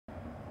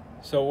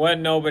So what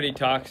nobody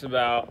talks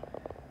about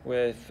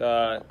with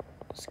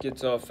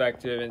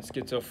schizoaffective and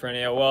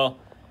schizophrenia, well,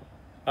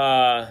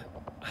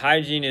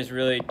 hygiene is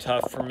really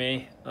tough for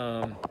me.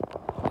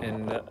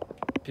 And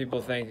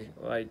people think,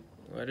 like,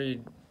 what are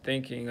you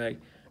thinking? Like,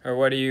 or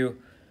what are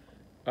you,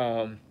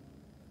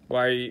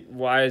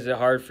 why is it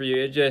hard for you?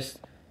 It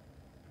just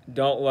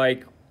don't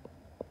like,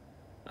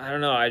 I don't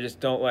know, I just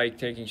don't like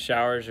taking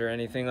showers or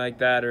anything like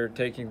that, or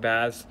taking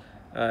baths.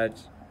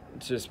 It's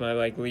just my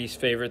least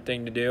favorite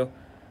thing to do,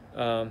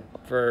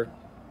 for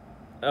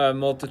a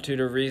multitude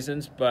of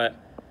reasons, but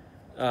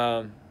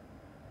and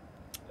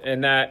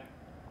that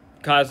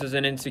causes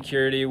an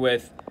insecurity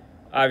with,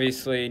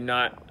 obviously,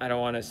 not, I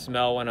don't want to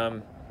smell when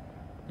I'm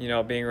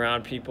being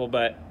around people,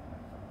 but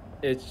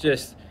it's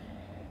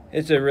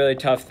a really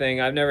tough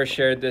thing. I've never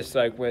shared this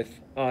with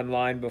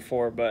online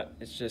before, but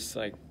it's just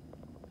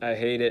I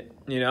hate it,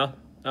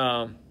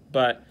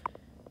 but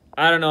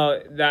I don't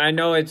know. I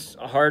know it's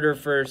hard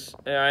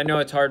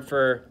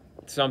for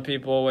some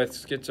people with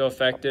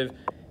schizoaffective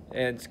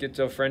and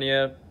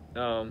schizophrenia,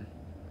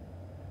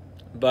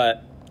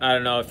 but I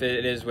don't know if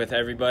it is with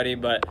everybody,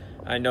 but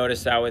I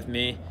noticed that with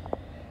me.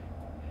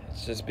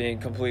 It's just being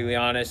completely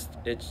honest.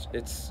 That's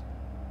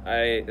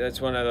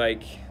one of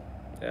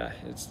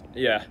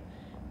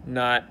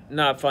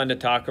not fun to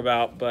talk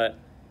about, but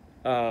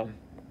I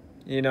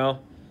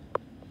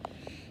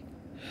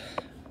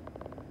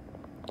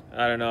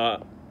don't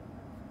know.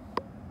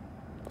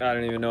 I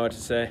don't even know what to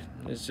say.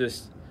 It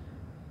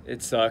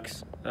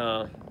sucks.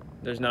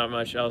 There's not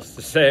much else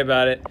to say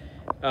about it.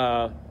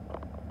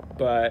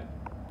 But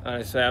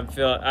honestly,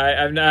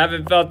 I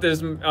haven't felt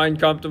this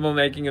uncomfortable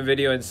making a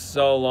video in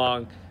so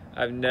long.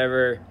 I've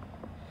never,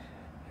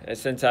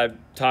 since I've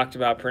talked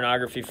about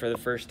pornography for the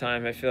first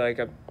time, I feel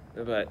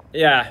but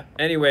yeah.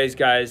 Anyways,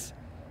 guys,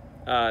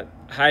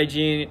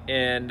 hygiene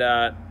and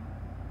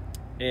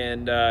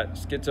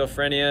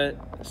schizophrenia,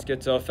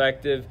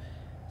 schizoaffective,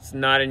 it's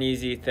not an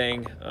easy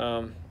thing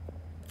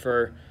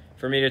for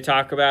me to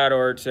talk about,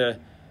 or to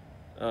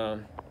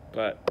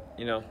but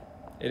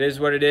it is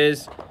what it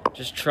is.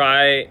 Just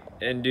try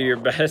and do your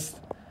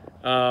best,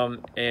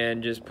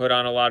 and just put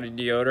on a lot of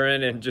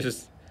deodorant, and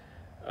just,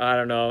 I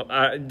don't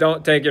know,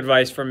 don't take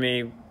advice from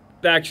me.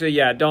 Actually,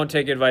 yeah, don't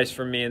take advice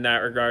from me in that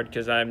regard,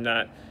 because I'm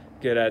not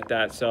good at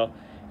that. So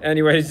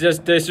anyways,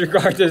 just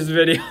disregard this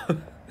video.